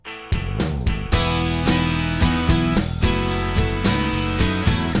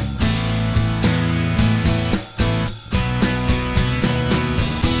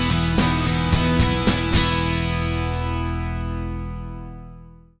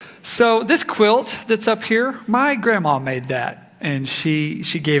So this quilt that's up here, my grandma made that. And she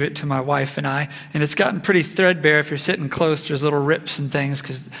gave it to my wife and I. And it's gotten pretty threadbare. If you're sitting close, there's little rips and things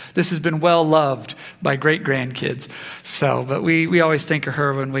because this has been well loved by great grandkids. So, but we always think of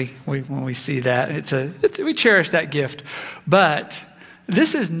her when we see that. We cherish that gift. But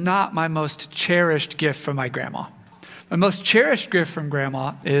this is not my most cherished gift from my grandma. My most cherished gift from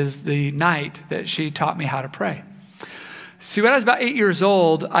grandma is the night that she taught me how to pray. See, when I was about 8 years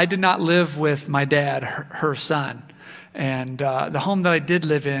old, I did not live with my dad, her son. And the home that I did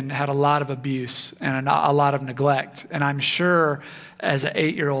live in had a lot of abuse and a lot of neglect. And I'm sure as an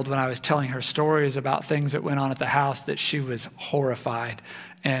 8-year-old, when I was telling her stories about things that went on at the house, that she was horrified.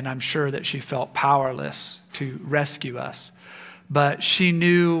 And I'm sure that she felt powerless to rescue us. But she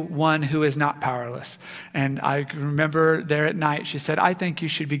knew one who is not powerless. And I remember there at night, she said, I think you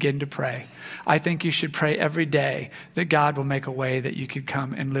should begin to pray. I think you should pray every day that God will make a way that you could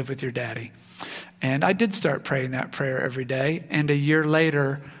come and live with your daddy. And I did start praying that prayer every day. And a year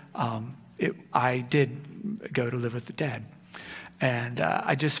later, I did go to live with the dad. And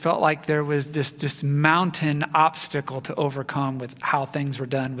I just felt like there was this mountain obstacle to overcome with how things were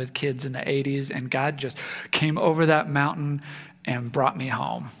done with kids in the 80s. And God just came over that mountain and brought me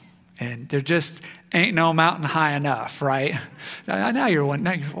home. And there just ain't no mountain high enough, right? Now you're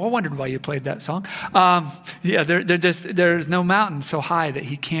wondering, I wondered why you played that song. There's no mountain so high that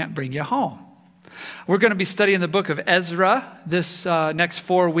he can't bring you home. We're going to be studying the book of Ezra this next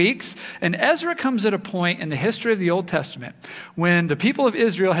 4 weeks. And Ezra comes at a point in the history of the Old Testament when the people of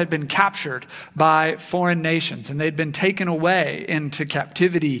Israel had been captured by foreign nations and they'd been taken away into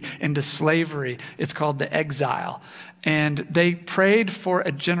captivity, into slavery. It's called the exile. And they prayed for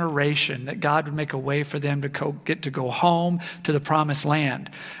a generation that God would make a way for them to get to go home to the promised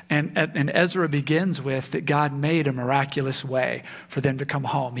land. And Ezra begins with that God made a miraculous way for them to come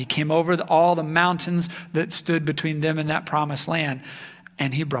home. He came over all the mountains that stood between them and that promised land,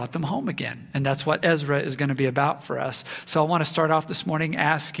 and he brought them home again. And that's what Ezra is going to be about for us. So I want to start off this morning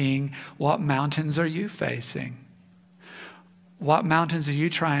asking, what mountains are you facing? What mountains are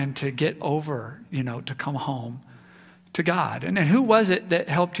you trying to get over, to come home to God? And who was it that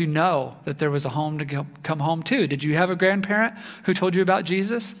helped you know that there was a home to come home to? Did you have a grandparent who told you about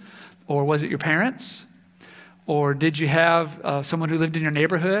Jesus? Or was it your parents? Or did you have someone who lived in your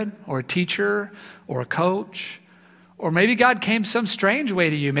neighborhood, or a teacher, or a coach? Or maybe God came some strange way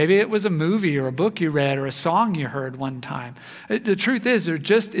to you. Maybe it was a movie or a book you read or a song you heard one time. The truth is, there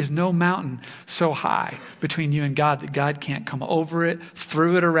just is no mountain so high between you and God that God can't come over it,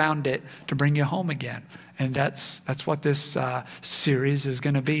 through it, around it to bring you home again. And that's what this series is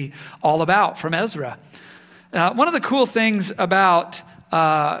going to be all about from Ezra. One of the cool things about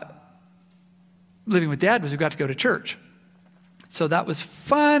living with Dad was we got to go to church. So that was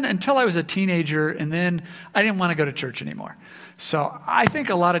fun until I was a teenager, and then I didn't want to go to church anymore. So I think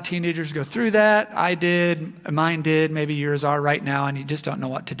a lot of teenagers go through that. I did, mine did, maybe yours are right now, and you just don't know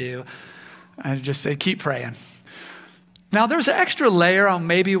what to do. I just say, keep praying. Now, there's an extra layer on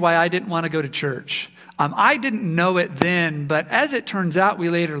maybe why I didn't want to go to church. I didn't know it then, but as it turns out, we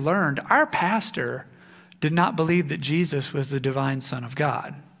later learned, our pastor did not believe that Jesus was the divine Son of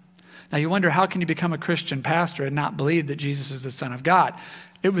God. Now you wonder, how can you become a Christian pastor and not believe that Jesus is the Son of God?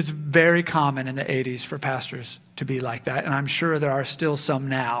 It was very common in the 80s for pastors to be like that, and I'm sure there are still some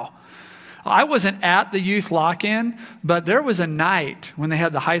now. I wasn't at the youth lock-in, but there was a night when they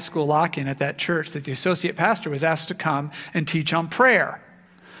had the high school lock-in at that church that the associate pastor was asked to come and teach on prayer.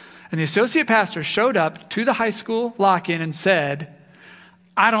 And the associate pastor showed up to the high school lock-in and said,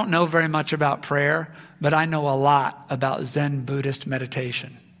 I don't know very much about prayer, but I know a lot about Zen Buddhist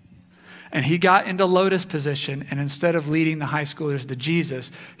meditation. And he got into lotus position, and instead of leading the high schoolers to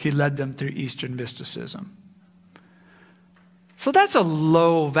Jesus, he led them through Eastern mysticism. So that's a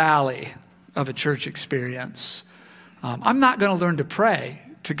low valley of a church experience. I'm not going to learn to pray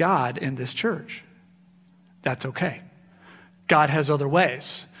to God in this church. That's okay. God has other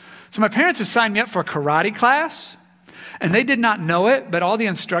ways. So my parents had signed me up for a karate class, and they did not know it, but all the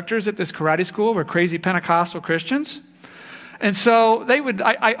instructors at this karate school were crazy Pentecostal Christians. And so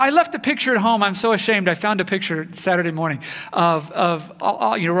I left a picture at home. I'm so ashamed. I found a picture Saturday morning of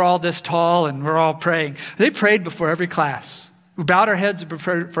we're all this tall and we're all praying. They prayed before every class. We bowed our heads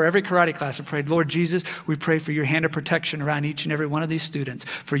for every karate class and prayed, Lord Jesus, we pray for your hand of protection around each and every one of these students.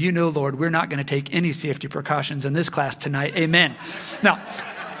 For you know, Lord, we're not going to take any safety precautions in this class tonight. Amen. Now,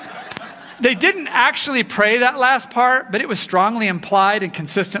 they didn't actually pray that last part, but it was strongly implied and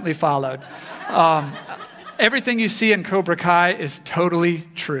consistently followed. Everything you see in Cobra Kai is totally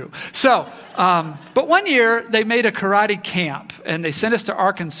true. So But one year they made a karate camp and they sent us to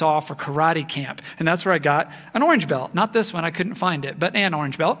Arkansas for karate camp. And that's where I got an orange belt. Not this one, I couldn't find it, but an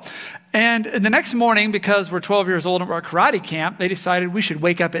orange belt. And the next morning, because we're 12 years old and we're at karate camp, they decided we should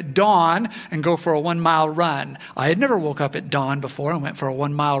wake up at dawn and go for a 1 mile run. I had never woke up at dawn before and went for a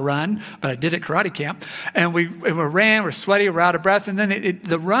 1 mile run, but I did at karate camp. And we ran, we're sweaty, we're out of breath. And then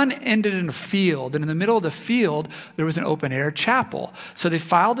the run ended in a field. And in the middle of the field, there was an open air chapel. So they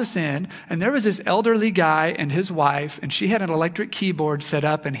filed us in, and there was this elderly guy and his wife, and she had an electric keyboard set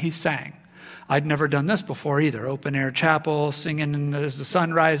up, and he sang. I'd never done this before either. Open air chapel, singing as the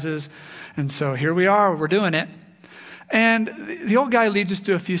sun rises. And so here we are, we're doing it. And the old guy leads us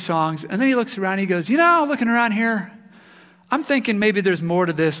through a few songs, and then he looks around and he goes, looking around here, I'm thinking maybe there's more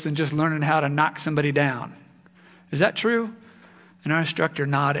to this than just learning how to knock somebody down. Is that true? And our instructor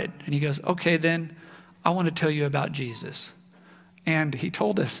nodded, and he goes, okay, then I want to tell you about Jesus. And he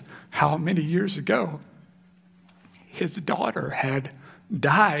told us how many years ago his daughter had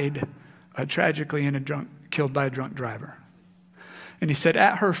died tragically killed by a drunk driver. And he said,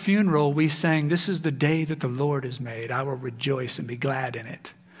 at her funeral, we sang, this is the day that the Lord has made. I will rejoice and be glad in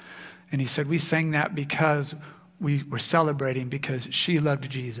it. And he said, we sang that because we were celebrating because she loved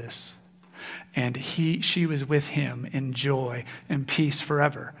Jesus. And she was with him in joy and peace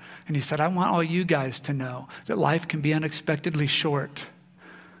forever. And he said, I want all you guys to know that life can be unexpectedly short.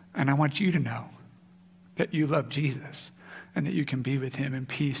 And I want you to know that you love Jesus and that you can be with him in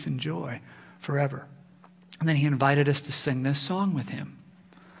peace and joy forever. And then he invited us to sing this song with him.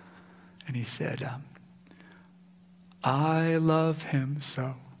 And he said, I love him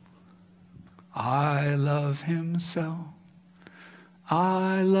so. I love him so.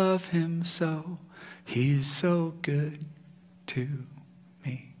 I love him so. He's so good to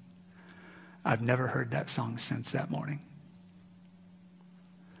me. I've never heard that song since that morning.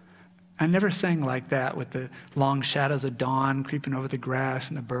 I never sang like that with the long shadows of dawn creeping over the grass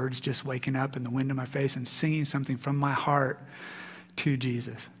and the birds just waking up and the wind in my face and singing something from my heart to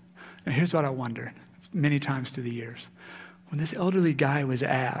Jesus. And here's what I wondered many times through the years. When this elderly guy was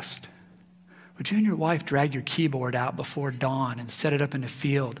asked, would you and your wife drag your keyboard out before dawn and set it up in the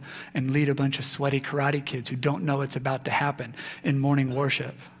field and lead a bunch of sweaty karate kids who don't know what's about to happen in morning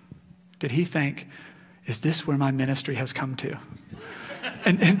worship? Did he think, is this where my ministry has come to?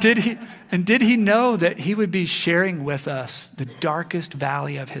 And did he know that he would be sharing with us the darkest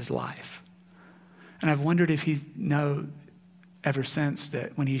valley of his life? And I've wondered if he know ever since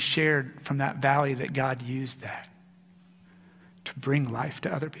that when he shared from that valley that God used that to bring life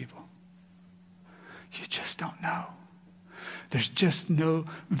to other people. You just don't know. There's just no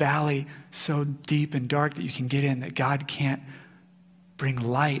valley so deep and dark that you can get in that God can't bring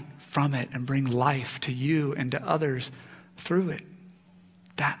light from it and bring life to you and to others through it.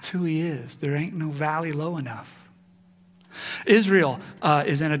 That's who he is. There ain't no valley low enough. Israel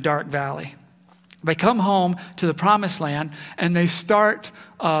is in a dark valley. They come home to the promised land and they start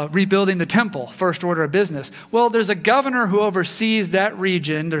rebuilding the temple, first order of business. Well, there's a governor who oversees that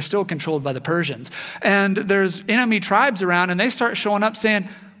region. They're still controlled by the Persians. And there's enemy tribes around and they start showing up saying,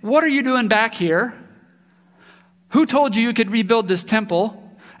 what are you doing back here? Who told you could rebuild this temple?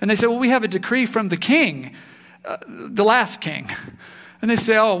 And they say, well, we have a decree from the king, the last king. And they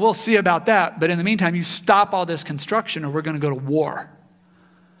say, oh, we'll see about that. But in the meantime, you stop all this construction or we're going to go to war.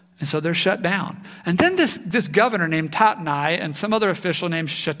 And so they're shut down. And then this governor named Tatnai and some other official named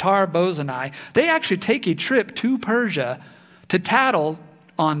Shatar-Bozenai, they actually take a trip to Persia to tattle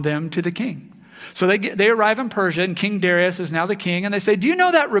on them to the king. So they arrive in Persia, and King Darius is now the king, and they say, do you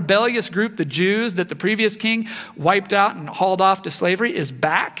know that rebellious group, the Jews, that the previous king wiped out and hauled off to slavery is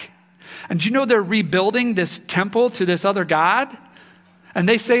back? And do you know they're rebuilding this temple to this other god? And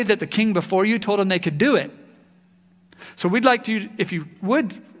they say that the king before you told them they could do it. So we'd like to, if you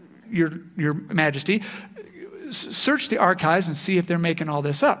would, your majesty, search the archives and see if they're making all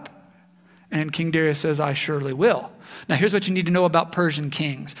this up. And King Darius says, I surely will. Now here's what you need to know about Persian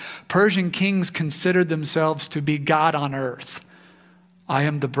kings. Persian kings considered themselves to be God on earth. I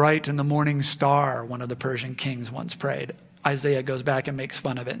am the bright and the morning star, one of the Persian kings once prayed. Isaiah goes back and makes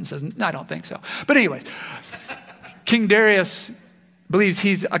fun of it and says, I don't think so. But anyways, King Darius believes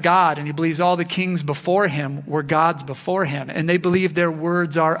he's a god, and he believes all the kings before him were gods before him, and they believe their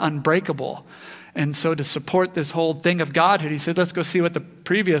words are unbreakable. And so to support this whole thing of godhood, he said, let's go see what the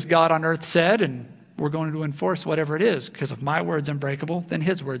previous God on earth said, and we're going to enforce whatever it is, because if my word's unbreakable, then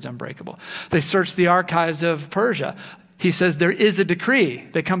his word's unbreakable. They search the archives of Persia. He says, there is a decree.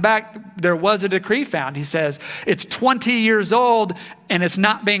 They come back, there was a decree found. He says, it's 20 years old, and it's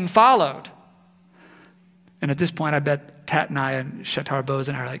not being followed. And at this point, I bet Tatnai and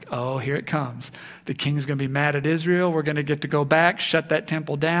Shetharboznai are like, oh, here it comes. The king's going to be mad at Israel. We're going to get to go back, shut that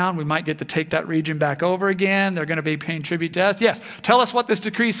temple down. We might get to take that region back over again. They're going to be paying tribute to us. Yes, tell us what this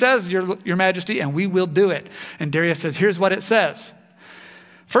decree says, your majesty, and we will do it. And Darius says, here's what it says.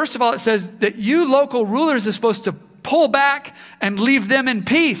 First of all, it says that you local rulers are supposed to pull back and leave them in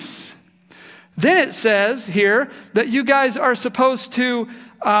peace. Then it says here that you guys are supposed to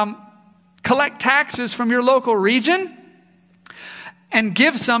collect taxes from your local region and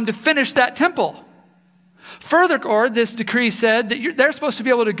give some to finish that temple. Furthermore, this decree said that they're supposed to be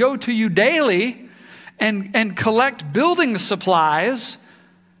able to go to you daily and collect building supplies,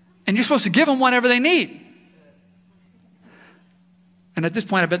 and you're supposed to give them whatever they need. And at this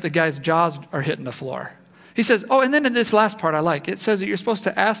point, I bet the guy's jaws are hitting the floor. He says, oh, and then in this last part I like, it says that you're supposed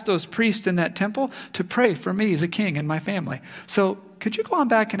to ask those priests in that temple to pray for me, the king, and my family. So could you go on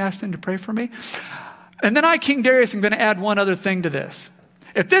back and ask them to pray for me? And then I, King Darius, am going to add one other thing to this.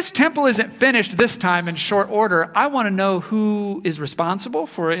 If this temple isn't finished this time in short order, I want to know who is responsible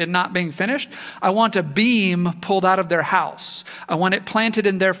for it not being finished. I want a beam pulled out of their house. I want it planted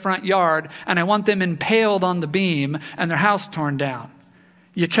in their front yard, and I want them impaled on the beam and their house torn down.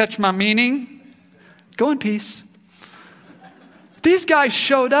 You catch my meaning? Go in peace. These guys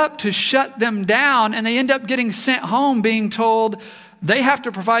showed up to shut them down, and they end up getting sent home being told they have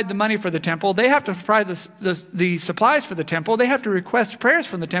to provide the money for the temple. They have to provide the supplies for the temple. They have to request prayers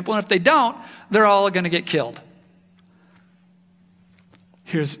from the temple. And if they don't, they're all going to get killed.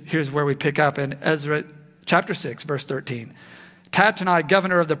 Here's where we pick up in Ezra chapter 6, verse 13. Tatnai,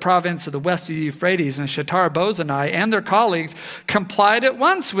 governor of the province of the west of the Euphrates, and Shetharboznai and their colleagues complied at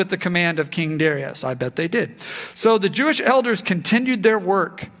once with the command of King Darius. I bet they did. So the Jewish elders continued their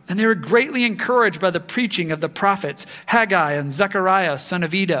work, and they were greatly encouraged by the preaching of the prophets, Haggai and Zechariah, son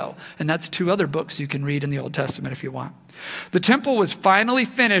of Iddo. And that's two other books you can read in the Old Testament if you want. The temple was finally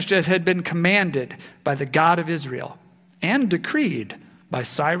finished as had been commanded by the God of Israel and decreed by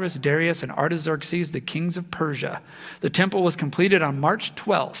Cyrus, Darius, and Artaxerxes, the kings of Persia. The temple was completed on March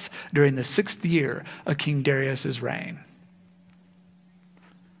 12th during the 6th year of King Darius's reign.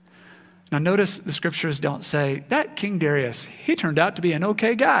 Now notice the scriptures don't say, that King Darius, he turned out to be an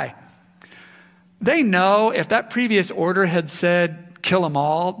okay guy. They know if that previous order had said, kill them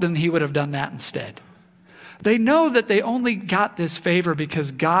all, then he would have done that instead. They know that they only got this favor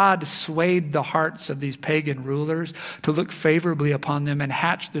because God swayed the hearts of these pagan rulers to look favorably upon them and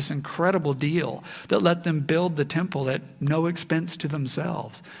hatch this incredible deal that let them build the temple at no expense to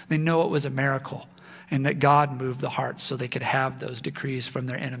themselves. They know it was a miracle and that God moved the hearts so they could have those decrees from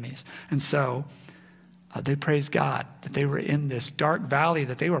their enemies. And so they praised God that they were in this dark valley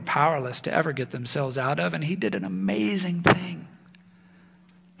that they were powerless to ever get themselves out of. And he did an amazing thing.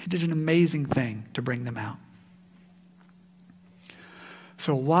 He did an amazing thing to bring them out.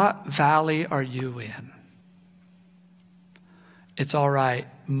 So what valley are you in? It's all right.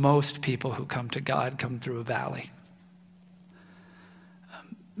 Most people who come to God come through a valley.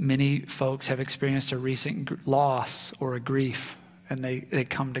 Many folks have experienced a recent loss or a grief, and they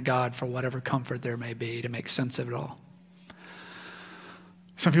come to God for whatever comfort there may be to make sense of it all.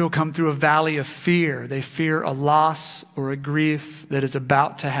 Some people come through a valley of fear. They fear a loss or a grief that is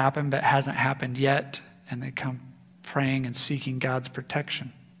about to happen but hasn't happened yet, and they come praying and seeking God's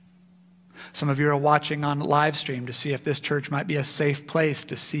protection. Some of you are watching on live stream to see if this church might be a safe place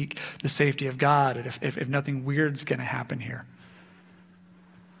to seek the safety of God and if nothing weird's going to happen here.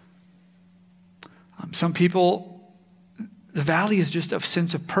 Some people, the valley is just a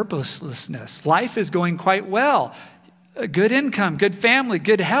sense of purposelessness. Life is going quite well. A good income, good family,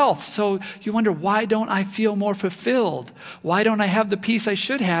 good health. So you wonder, why don't I feel more fulfilled? Why don't I have the peace I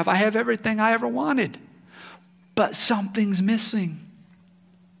should have? I have everything I ever wanted. But something's missing.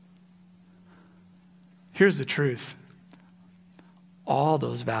 Here's the truth. All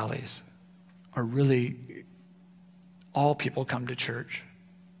those valleys are really, all people come to church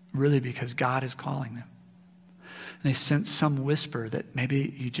really because God is calling them. And they sense some whisper that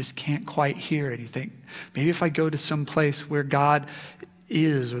maybe you just can't quite hear, and you think, maybe if I go to some place where God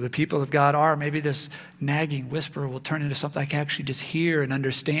is or the people of God are, maybe this nagging whisper will turn into something I can actually just hear and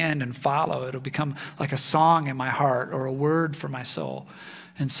understand and follow. It'll become like a song in my heart or a word for my soul.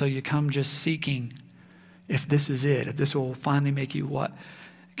 And so you come just seeking if this is it, if this will finally make you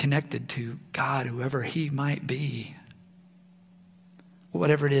connected to God, whoever he might be.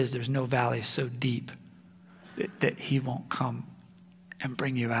 Whatever it is, there's no valley so deep that he won't come and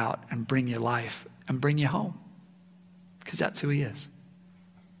bring you out and bring you life and bring you home, because that's who he is.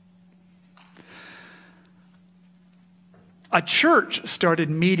 a church started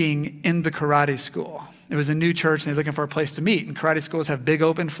meeting in the karate school. It was a new church, and they were looking for a place to meet. And karate schools have big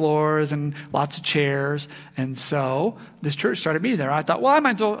open floors and lots of chairs. And so this church started meeting there. I thought, well, I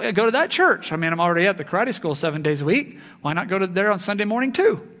might as well go to that church. I mean, I'm already at the karate school 7 days a week. Why not go to there on Sunday morning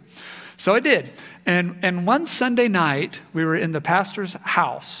too? So I did. And one Sunday night, we were in the pastor's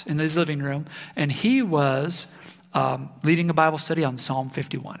house in his living room, and he was leading a Bible study on Psalm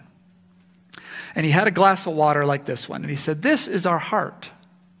 51. And he had a glass of water like this one. And he said, this is our heart.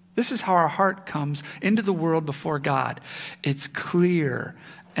 This is how our heart comes into the world before God. It's clear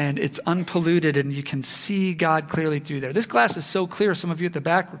and it's unpolluted, and you can see God clearly through there. This glass is so clear, some of you at the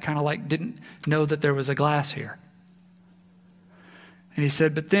back were kind of like, didn't know that there was a glass here. And he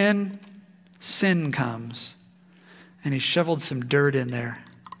said, but then sin comes. And he shoveled some dirt in there.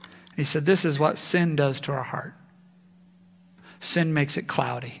 And he said, this is what sin does to our heart. Sin makes it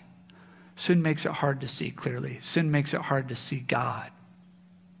cloudy. Sin makes it hard to see clearly. Sin makes it hard to see God.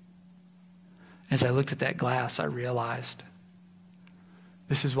 As I looked at that glass, I realized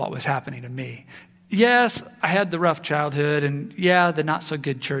this is what was happening to me. Yes, I had the rough childhood and the not so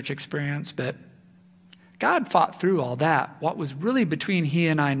good church experience, but God fought through all that. What was really between he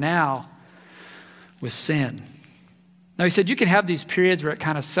and I now was sin. Now, he said you can have these periods where it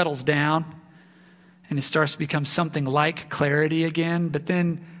kind of settles down and it starts to become something like clarity again, but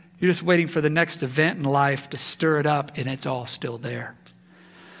then you're just waiting for the next event in life to stir it up, and it's all still there.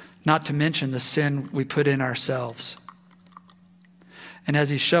 Not to mention the sin we put in ourselves. And as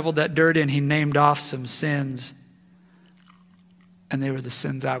he shoveled that dirt in, he named off some sins. And they were the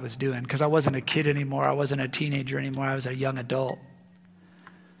sins I was doing, because I wasn't a kid anymore. I wasn't a teenager anymore. I was a young adult.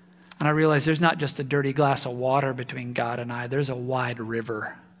 And I realized there's not just a dirty glass of water between God and I. There's a wide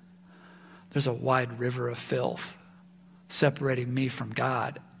river. There's a wide river of filth separating me from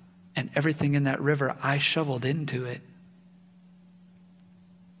God. And everything in that river, I shoveled into it.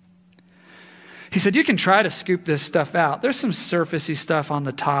 He said, you can try to scoop this stuff out. There's some surfacey stuff on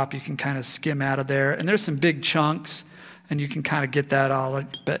the top you can kind of skim out of there. And there's some big chunks, and you can kind of get that all.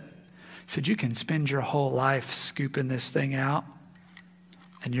 But he said, you can spend your whole life scooping this thing out,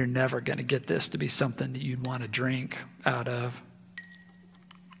 and you're never going to get this to be something that you'd want to drink out of.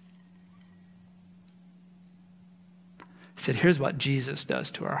 He said, here's what Jesus does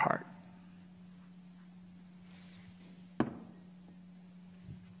to our heart.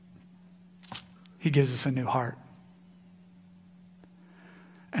 He gives us a new heart.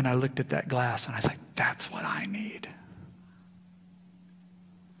 And I looked at that glass and I was like, that's what I need.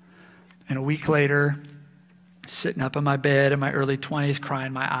 And a week later, sitting up in my bed in my early 20s,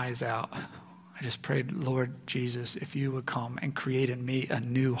 crying my eyes out, I just prayed, Lord Jesus, if you would come and create in me a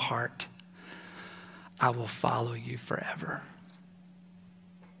new heart, I will follow you forever.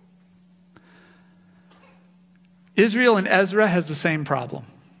 Israel and Ezra has the same problem.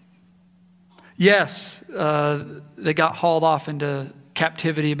 Yes, they got hauled off into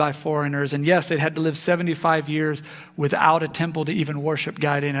captivity by foreigners. And yes, they had to live 75 years without a temple to even worship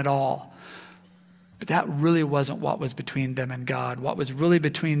God in at all. But that really wasn't what was between them and God. What was really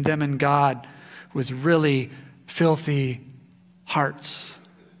between them and God was really filthy hearts.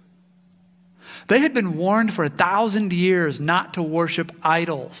 They had been warned for 1,000 years not to worship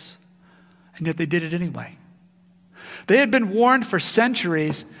idols, and yet they did it anyway. They had been warned for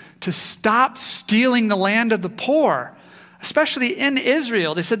centuries to stop stealing the land of the poor, especially in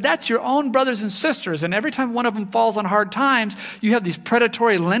Israel. They said, that's your own brothers and sisters. And every time one of them falls on hard times, you have these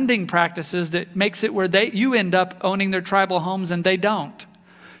predatory lending practices that makes it where you end up owning their tribal homes and they don't.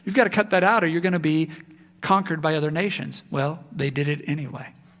 You've got to cut that out or you're going to be conquered by other nations. Well, they did it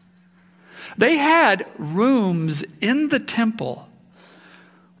anyway. They had rooms in the temple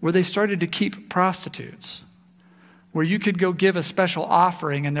where they started to keep prostitutes, where you could go give a special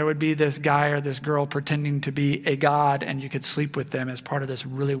offering and there would be this guy or this girl pretending to be a god and you could sleep with them as part of this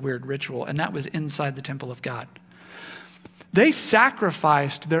really weird ritual. And that was inside the temple of God. They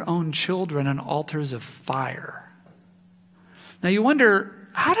sacrificed their own children on altars of fire. Now you wonder,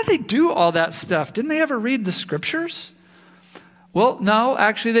 how did they do all that stuff? Didn't they ever read the scriptures? Well, no,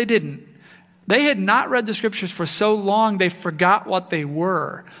 actually they didn't. They had not read the scriptures for so long, they forgot what they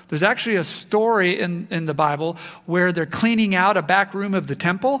were. There's actually a story in the Bible where they're cleaning out a back room of the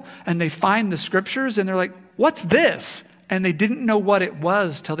temple and they find the scriptures and they're like, what's this? And they didn't know what it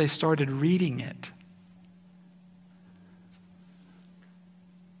was till they started reading it.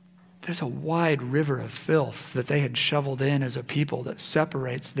 There's a wide river of filth that they had shoveled in as a people that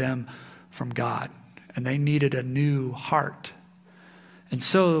separates them from God. And they needed a new heart. And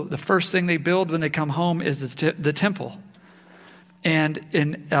so the first thing they build when they come home is the temple. And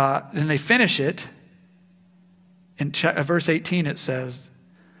then they finish it In verse 18 it says,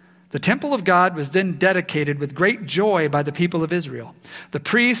 the temple of God was then dedicated with great joy by the people of Israel. The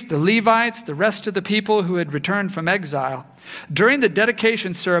priests, the Levites, the rest of the people who had returned from exile. During the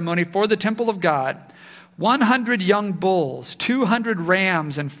dedication ceremony for the temple of God, 100 young bulls, 200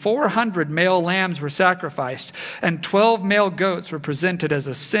 rams, and 400 male lambs were sacrificed, and 12 male goats were presented as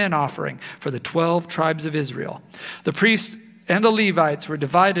a sin offering for the 12 tribes of Israel. The priests and the Levites were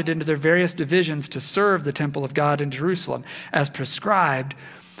divided into their various divisions to serve the temple of God in Jerusalem, as prescribed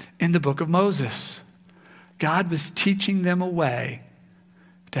in the book of Moses. God was teaching them a way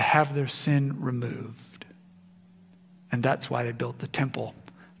to have their sin removed. And that's why they built the temple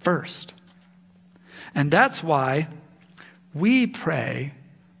first. And that's why we pray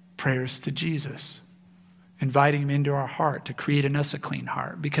prayers to Jesus, inviting him into our heart to create in us a clean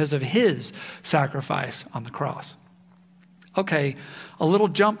heart because of his sacrifice on the cross. Okay, a little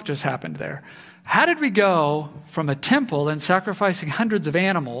jump just happened there. How did we go from a temple and sacrificing hundreds of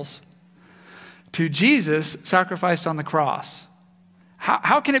animals to Jesus sacrificed on the cross?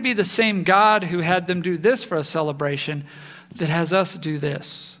 How can it be the same God who had them do this for a celebration that has us do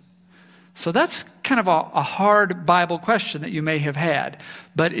this? So that's kind of a hard Bible question that you may have had,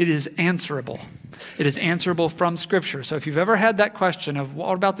 but it is answerable. It is answerable from Scripture. So if you've ever had that question of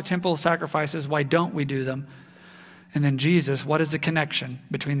what about the temple sacrifices, why don't we do them? And then Jesus, what is the connection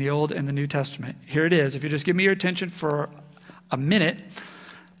between the Old and the New Testament? Here it is. If you just give me your attention for a minute,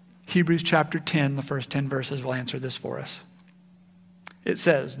 Hebrews chapter 10, the first 10 verses will answer this for us. It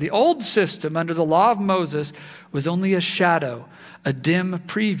says, the old system under the law of Moses was only a shadow, a dim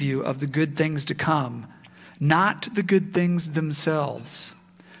preview of the good things to come, not the good things themselves.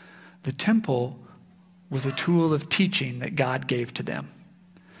 The temple was a tool of teaching that God gave to them.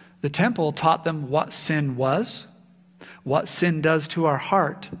 The temple taught them what sin was, what sin does to our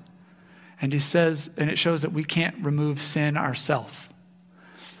heart. And he says, and it shows that we can't remove sin ourselves.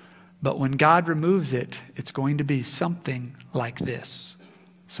 But when God removes it, it's going to be something like this.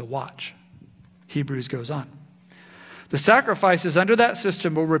 So watch. Hebrews goes on. The sacrifices under that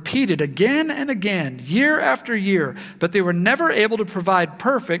system were repeated again and again, year after year, but they were never able to provide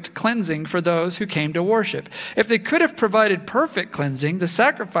perfect cleansing for those who came to worship. If they could have provided perfect cleansing, the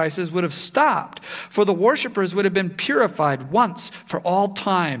sacrifices would have stopped, for the worshipers would have been purified once for all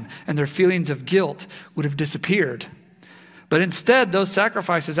time, and their feelings of guilt would have disappeared. But instead, those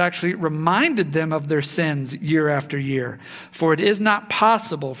sacrifices actually reminded them of their sins year after year. For it is not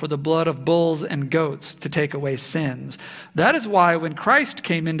possible for the blood of bulls and goats to take away sins. That is why when Christ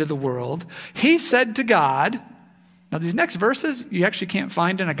came into the world, he said to God, now these next verses you actually can't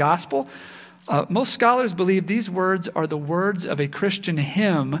find in a gospel. Most scholars believe these words are the words of a Christian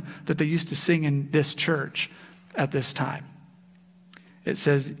hymn that they used to sing in this church at this time. It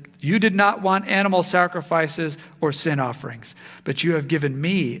says, you did not want animal sacrifices or sin offerings, but you have given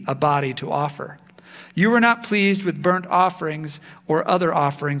me a body to offer. You were not pleased with burnt offerings or other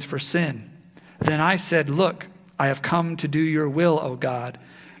offerings for sin. Then I said, look, I have come to do your will, O God,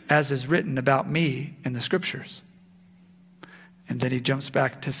 as is written about me in the scriptures. And then he jumps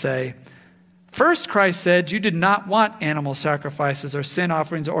back to say, first Christ said, you did not want animal sacrifices or sin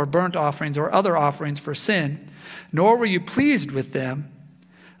offerings or burnt offerings or other offerings for sin, nor were you pleased with them,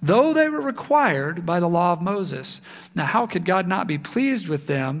 though they were required by the law of Moses. Now, how could God not be pleased with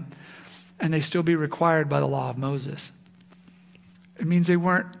them and they still be required by the law of Moses? It means they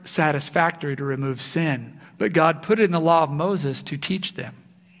weren't satisfactory to remove sin, but God put it in the law of Moses to teach them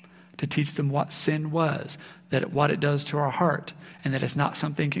what sin was, what it does to our heart, and that it's not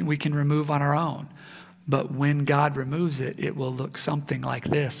something we can remove on our own. But when God removes it, it will look something like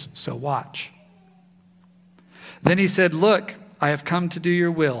this. So watch. Then he said, look, I have come to do your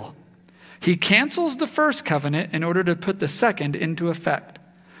will. He cancels the first covenant in order to put the second into effect.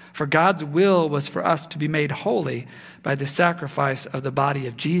 For God's will was for us to be made holy by the sacrifice of the body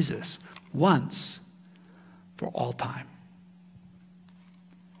of Jesus once for all time.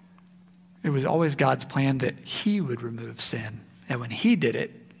 It was always God's plan that he would remove sin. And when he did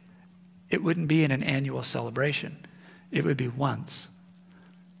it, it wouldn't be in an annual celebration. It would be once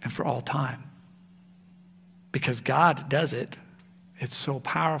and for all time. Because God does it. It's so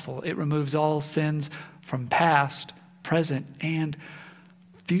powerful. It removes all sins from past, present, and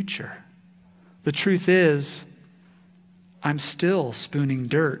future. The truth is, I'm still spooning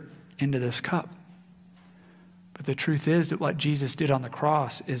dirt into this cup. But the truth is that what Jesus did on the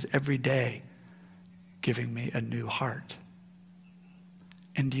cross is every day giving me a new heart.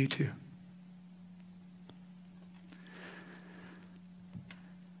 And you too.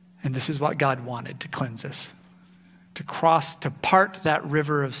 And this is what God wanted to cleanse us. To part that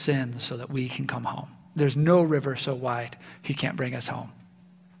river of sin so that we can come home. There's no river so wide he can't bring us home.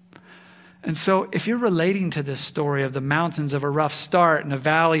 And so if you're relating to this story of the mountains of a rough start and the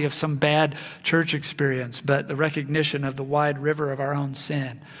valley of some bad church experience, but the recognition of the wide river of our own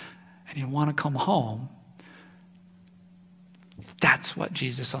sin, and you want to come home, that's what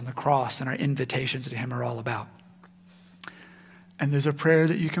Jesus on the cross and our invitations to him are all about. And there's a prayer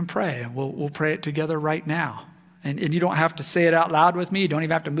that you can pray, and we'll pray it together right now. And you don't have to say it out loud with me. You don't even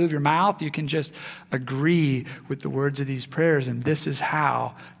have to move your mouth. You can just agree with the words of these prayers, and this is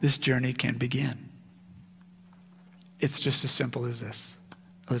how this journey can begin. It's just as simple as this.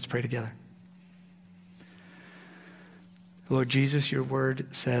 Let's pray together. Lord Jesus, your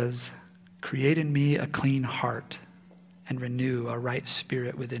word says, create in me a clean heart and renew a right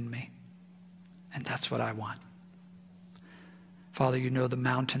spirit within me. And that's what I want. Father, you know the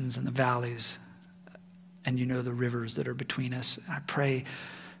mountains and the valleys, and you know the rivers that are between us. And I pray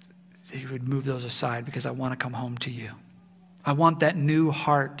that you would move those aside because I want to come home to you. I want that new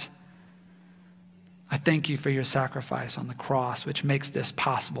heart. I thank you for your sacrifice on the cross, which makes this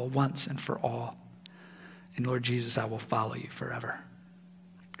possible once and for all. And Lord Jesus, I will follow you forever.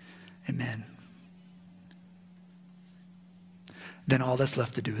 Amen. Then all that's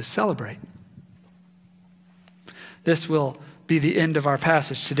left to do is celebrate. This will be the end of our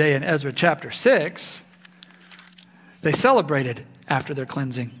passage today in Ezra chapter 6. They celebrated after their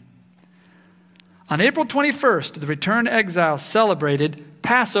cleansing. On April 21st, the returned exiles celebrated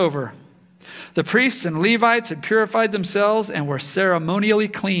Passover. The priests and Levites had purified themselves and were ceremonially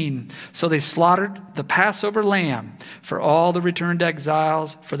clean. So they slaughtered the Passover lamb for all the returned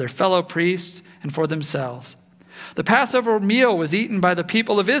exiles, for their fellow priests, and for themselves. The Passover meal was eaten by the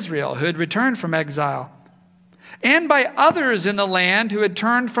people of Israel who had returned from exile, and by others in the land who had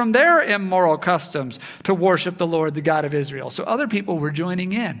turned from their immoral customs to worship the Lord, the God of Israel. So other people were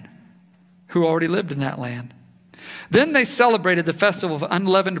joining in who already lived in that land. Then they celebrated the festival of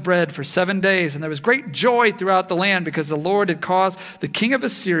unleavened bread for 7 days, and there was great joy throughout the land because the Lord had caused the king of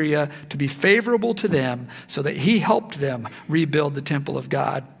Assyria to be favorable to them so that he helped them rebuild the temple of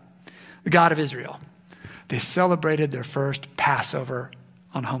God, the God of Israel. They celebrated their first Passover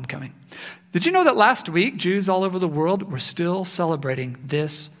on homecoming. Did you know that last week, Jews all over the world were still celebrating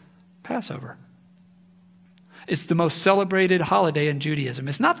this Passover? It's the most celebrated holiday in Judaism.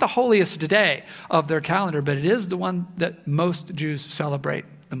 It's not the holiest day of their calendar, but it is the one that most Jews celebrate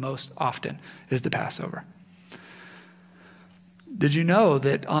the most often, is the Passover. Did you know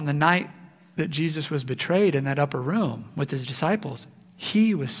that on the night that Jesus was betrayed in that upper room with his disciples,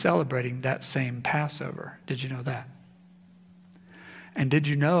 he was celebrating that same Passover? Did you know that? And did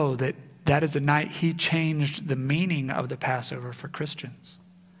you know that that is the night he changed the meaning of the Passover for Christians?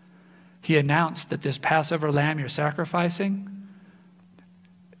 He announced that this Passover lamb you're sacrificing,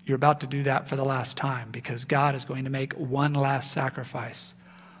 you're about to do that for the last time because God is going to make one last sacrifice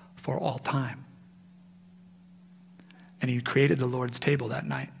for all time. And he created the Lord's table that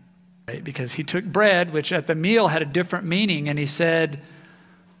night, right? Because he took bread, which at the meal had a different meaning, and he said,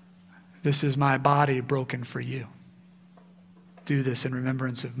 this is my body broken for you. Do this in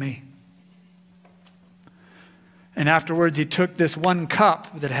remembrance of me. And afterwards, he took this one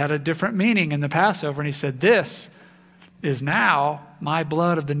cup that had a different meaning in the Passover, and he said, this is now my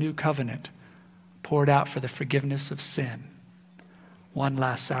blood of the new covenant poured out for the forgiveness of sin. One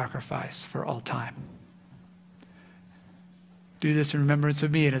last sacrifice for all time. Do this in remembrance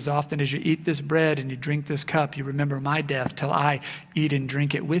of me, and as often as you eat this bread and you drink this cup, you remember my death till I eat and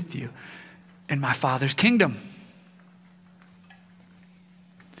drink it with you in my Father's kingdom.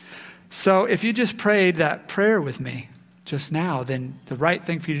 So if you just prayed that prayer with me just now, then the right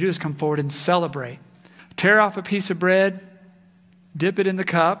thing for you to do is come forward and celebrate. Tear off a piece of bread, dip it in the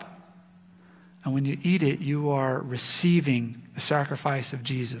cup, and when you eat it, you are receiving the sacrifice of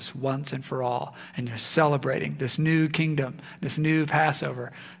Jesus once and for all, and you're celebrating this new kingdom, this new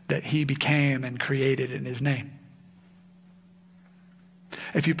Passover that he became and created in his name.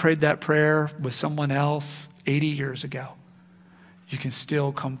 If you prayed that prayer with someone else 80 years ago, you can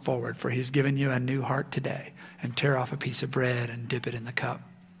still come forward, for he's given you a new heart today, and tear off a piece of bread and dip it in the cup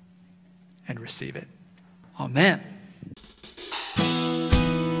and receive it. Amen.